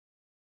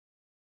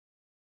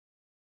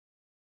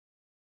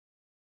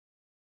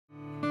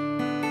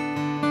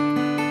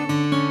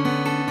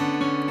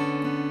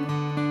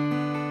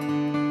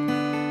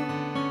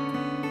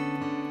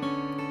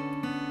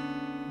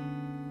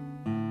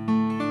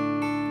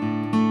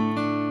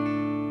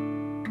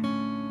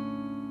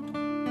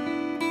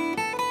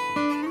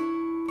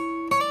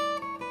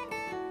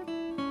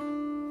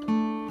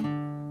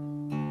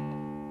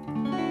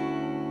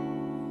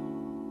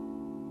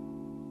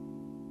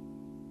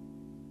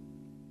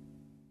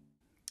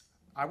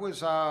I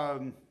was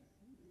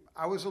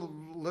I was a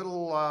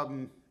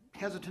little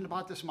hesitant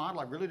about this model.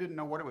 I really didn't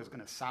know what it was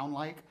going to sound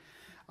like.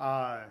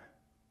 Uh,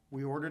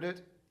 we ordered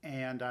it,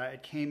 and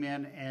it came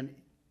in, and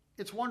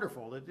it's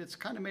wonderful. It's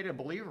kind of made a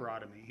believer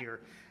out of me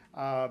here.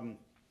 Um,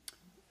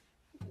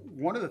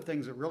 One of the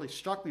things that really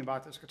struck me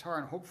about this guitar,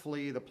 and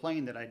hopefully the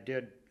playing that I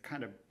did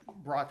kind of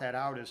brought that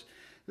out, is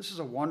this is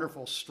a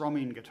wonderful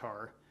strumming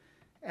guitar,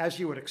 as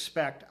you would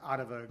expect out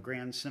of a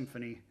grand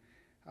symphony.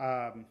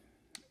 Um,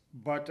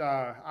 but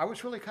I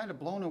was really kind of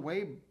blown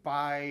away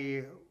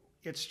by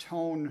its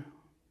tone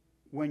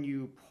when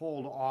you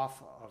pulled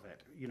off of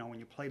it, you know, when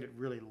you played it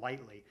really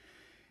lightly.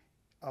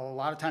 A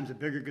lot of times a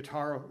bigger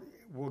guitar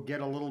will get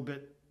a little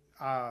bit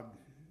uh,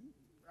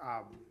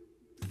 uh,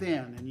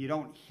 thin and you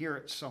don't hear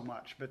it so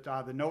much, but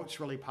the notes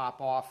really pop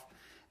off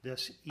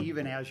this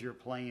even as you're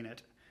playing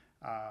it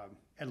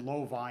at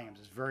low volumes.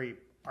 It's very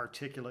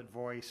articulate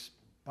voice,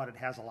 but it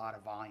has a lot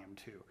of volume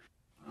too.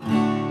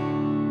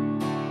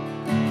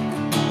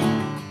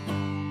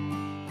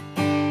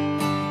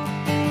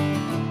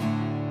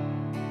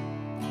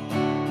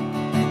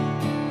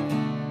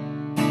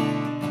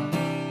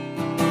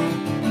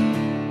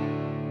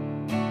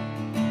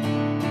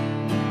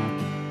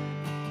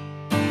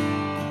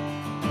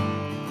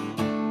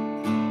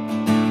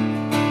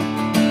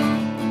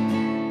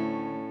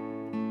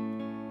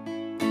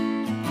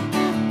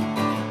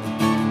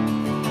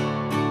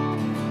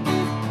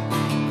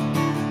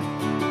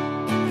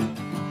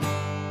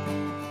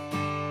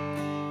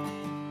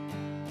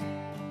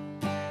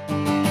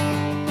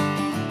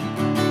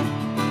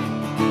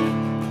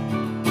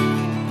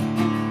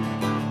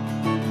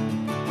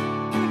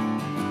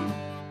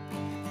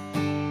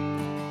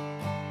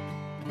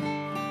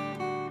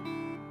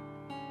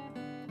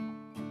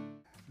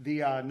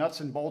 The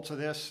nuts and bolts of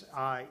this,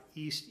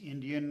 East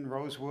Indian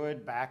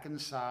rosewood, back and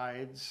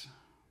sides,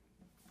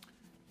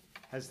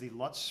 has the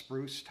Lutz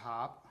spruce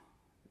top,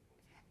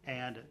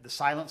 and the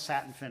silent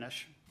satin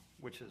finish,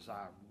 which is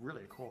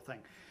really a cool thing.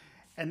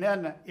 And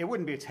then it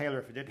wouldn't be a Taylor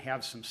if it didn't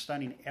have some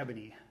stunning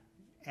ebony,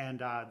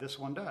 and this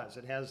one does.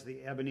 It has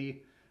the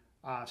ebony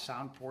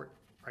sound port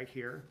right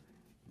here,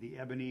 the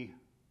ebony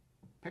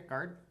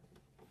pickguard,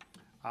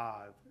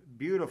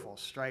 beautiful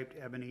striped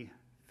ebony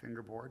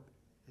fingerboard,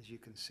 as you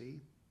can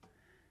see,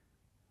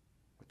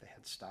 with the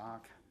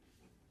headstock,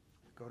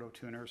 Goto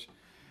tuners.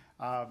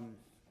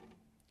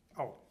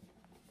 Oh,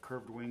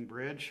 curved wing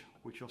bridge,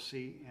 which you'll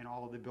see in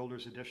all of the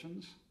builder's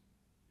editions.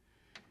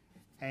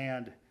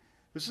 And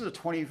this is a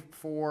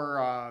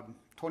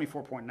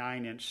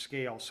 24.9 inch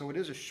scale, so it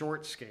is a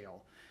short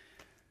scale,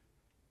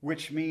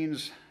 which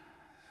means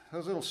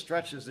those little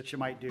stretches that you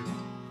might do,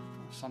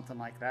 something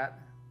like that,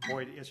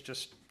 boy, it's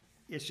just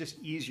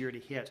easier to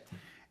hit.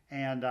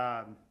 And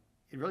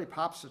it really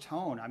pops the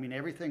tone. I mean,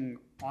 everything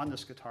on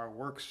this guitar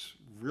works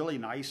really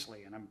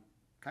nicely, and I'm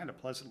kind of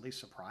pleasantly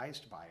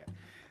surprised by it.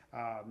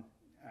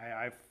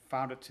 I've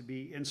found it to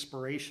be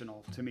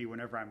inspirational to me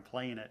whenever I'm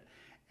playing it,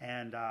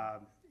 and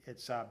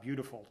it's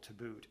beautiful to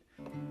boot.